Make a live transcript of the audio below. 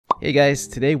Hey guys,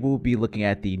 today we'll be looking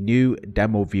at the new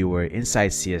demo viewer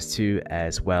inside CS2,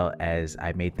 as well as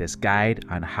I made this guide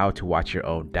on how to watch your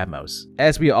own demos.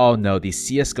 As we all know, the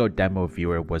CSGO demo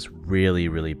viewer was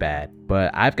really bad, but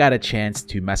I've got a chance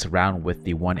to mess around with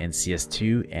the one in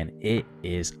CS2 and it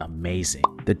is amazing.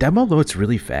 The demo loads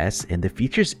really fast and the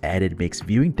features added makes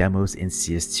viewing demos in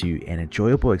CS2 an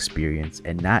enjoyable experience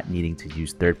and not needing to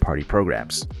use third-party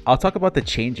programs. I'll talk about the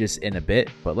changes in a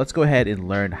bit, but let's go ahead and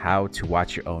learn how to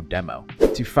watch your own demo.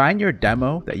 To find your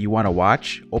demo that you want to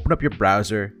watch, open up your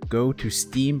browser, go to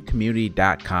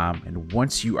steamcommunity.com, and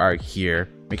once you are here,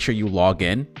 make sure you log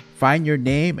in, find your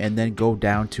name, and then go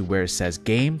down to where it says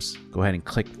games. Go ahead and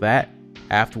click that.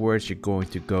 Afterwards, you're going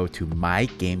to go to my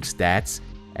game stats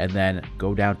and then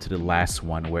go down to the last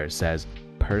one where it says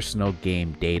personal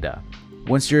game data.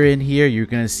 Once you're in here, you're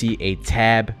going to see a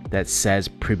tab that says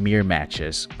Premier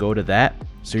Matches. Go to that.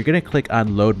 So you're going to click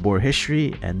on Load More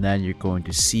History, and then you're going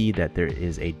to see that there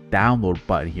is a download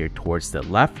button here towards the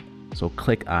left. So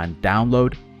click on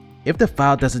Download. If the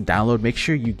file doesn't download, make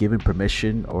sure you give it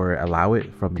permission or allow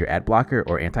it from your ad blocker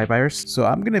or antivirus. So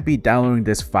I'm going to be downloading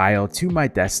this file to my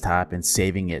desktop and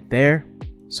saving it there.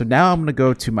 So now I'm going to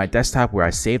go to my desktop where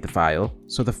I saved the file.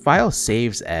 So the file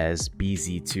saves as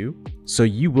BZ2. So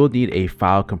you will need a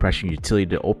file compression utility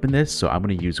to open this. So I'm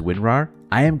going to use WinRAR.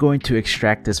 I am going to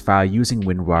extract this file using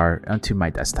WinRAR onto my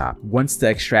desktop. Once the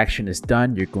extraction is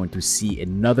done, you're going to see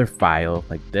another file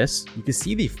like this. You can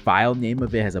see the file name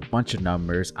of it has a bunch of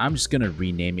numbers. I'm just going to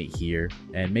rename it here,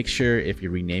 and make sure if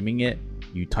you're renaming it,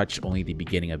 you touch only the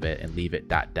beginning of it and leave it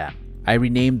 .dem. I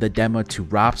renamed the demo to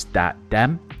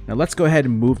rops.dem. Now let's go ahead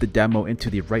and move the demo into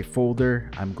the right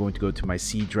folder. I'm going to go to my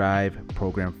C drive,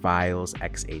 program files,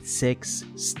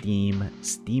 x86, Steam,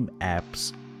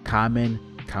 steamapps, common,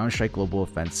 Counterstrike Global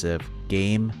Offensive,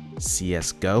 game,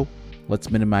 CSGO.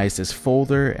 Let's minimize this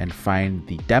folder and find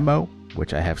the demo,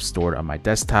 which I have stored on my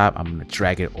desktop. I'm going to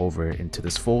drag it over into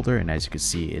this folder, and as you can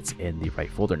see, it's in the right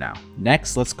folder now.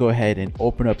 Next, let's go ahead and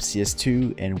open up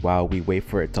CS2, and while we wait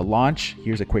for it to launch,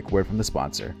 here's a quick word from the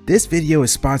sponsor. This video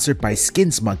is sponsored by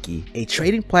Skins Monkey, a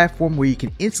trading platform where you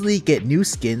can instantly get new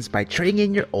skins by trading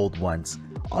in your old ones.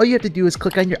 All you have to do is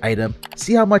click on your item,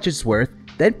 see how much it's worth,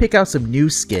 then pick out some new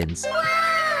skins.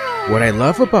 What I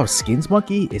love about Skins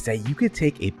Monkey is that you can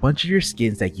take a bunch of your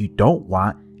skins that you don't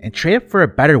want and trade it for a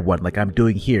better one like I'm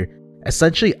doing here,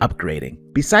 essentially upgrading.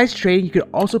 Besides trading, you can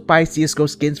also buy CSGO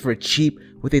skins for cheap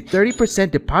with a 30%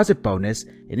 deposit bonus,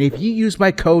 and if you use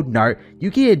my code NART,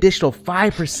 you get an additional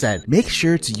 5%. Make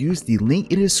sure to use the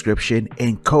link in the description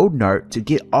and code NART to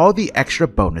get all the extra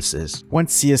bonuses.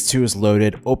 Once CS2 is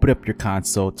loaded, open up your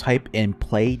console, type in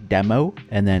play demo,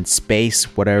 and then space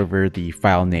whatever the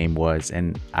file name was,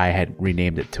 and I had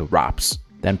renamed it to ROPS.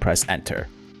 Then press enter.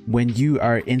 When you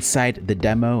are inside the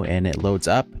demo and it loads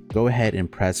up, go ahead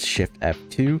and press Shift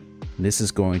F2. This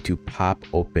is going to pop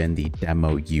open the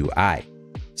demo UI.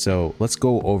 So let's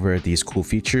go over these cool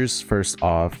features. First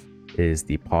off is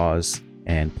the pause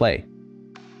and play.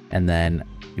 And then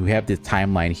you have the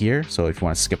timeline here. So if you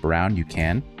want to skip around, you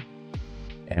can.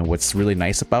 And what's really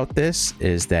nice about this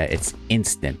is that it's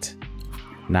instant.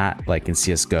 Not like in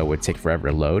CSGO, it would take forever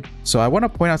to load. So I want to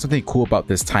point out something cool about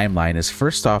this timeline is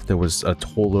first off, there was a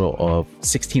total of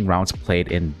 16 rounds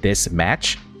played in this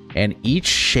match, and each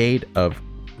shade of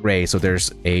gray, so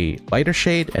there's a lighter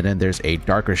shade and then there's a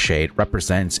darker shade,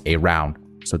 represents a round.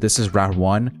 So this is round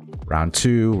 1, round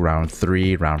 2, round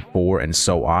 3, round 4, and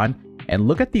so on. And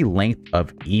look at the length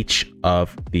of each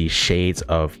of the shades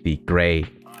of the gray.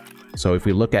 So if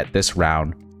we look at this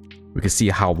round, we can see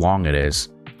how long it is.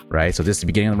 Right, so this is the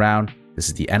beginning of the round, this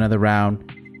is the end of the round,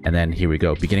 and then here we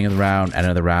go, beginning of the round, end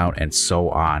of the round, and so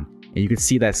on. And you can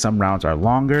see that some rounds are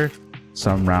longer,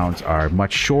 some rounds are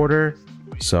much shorter,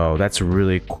 so that's a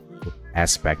really cool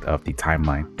aspect of the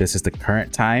timeline. This is the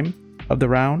current time of the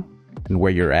round and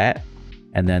where you're at,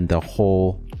 and then the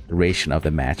whole duration of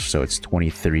the match, so it's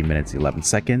 23 minutes 11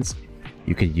 seconds.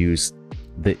 You can use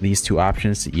these two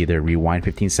options to either rewind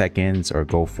 15 seconds or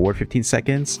go forward 15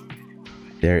 seconds.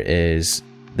 There is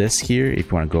this here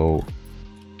if you want to go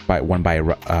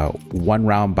one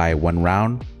round by one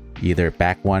round, either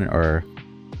back one or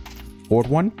forward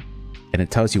one, and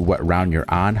it tells you what round you're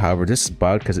on. However, this is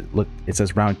bugged because it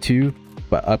says round 2,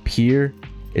 but up here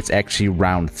it's actually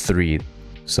round 3,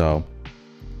 so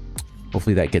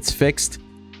hopefully that gets fixed.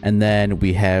 And then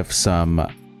we have some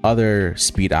other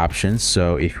speed options.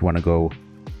 So if you want to go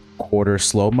quarter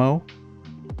slow-mo,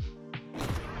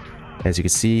 as you can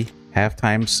see, half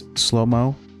times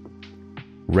slow-mo.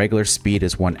 Regular speed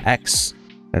is 1x.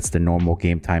 That's the normal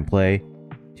game time play.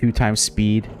 2 times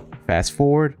speed, fast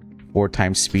forward. 4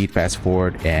 times speed, fast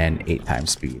forward, and 8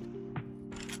 times speed.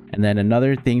 And then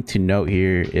another thing to note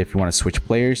here, if you want to switch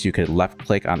players, you could left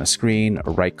click on the screen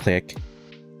or right click,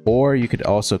 or you could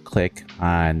also click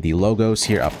on the logos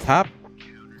here up top,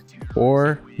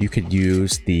 or you could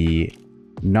use the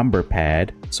number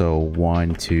pad. So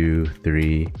 1, 2,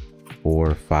 3,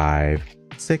 4, 5,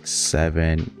 6,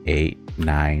 7, 8,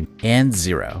 9, and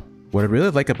 0. What I really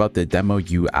like about the demo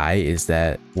UI is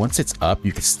that once it's up,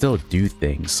 you can still do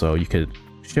things. So you could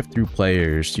shift through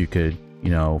players, you could,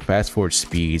 fast forward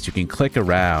speeds, you can click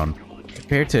around.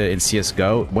 Compared to in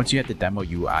CSGO, once you had the demo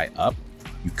UI up,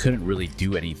 you couldn't really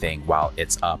do anything while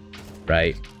it's up,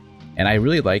 right? And I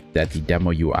really like that the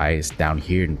demo UI is down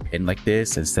here and pinned like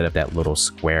this instead of that little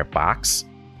square box.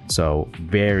 So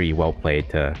very well played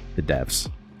to the devs.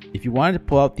 If you wanted to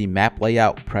pull out the map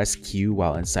layout, press Q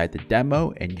while inside the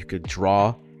demo, and you could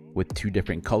draw with 2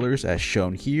 different colors as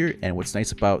shown here. And what's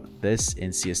nice about this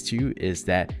in CS2 is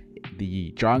that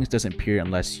the drawings doesn't appear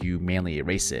unless you manually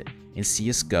erase it. In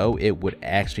CSGO, it would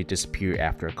actually disappear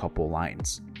after a couple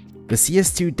lines. The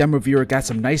CS2 demo viewer got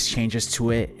some nice changes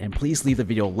to it, and please leave the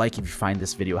video a like if you find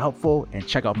this video helpful, and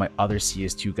check out my other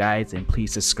CS2 guides, and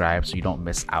please subscribe so you don't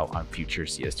miss out on future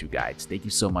CS2 guides. Thank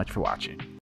you so much for watching.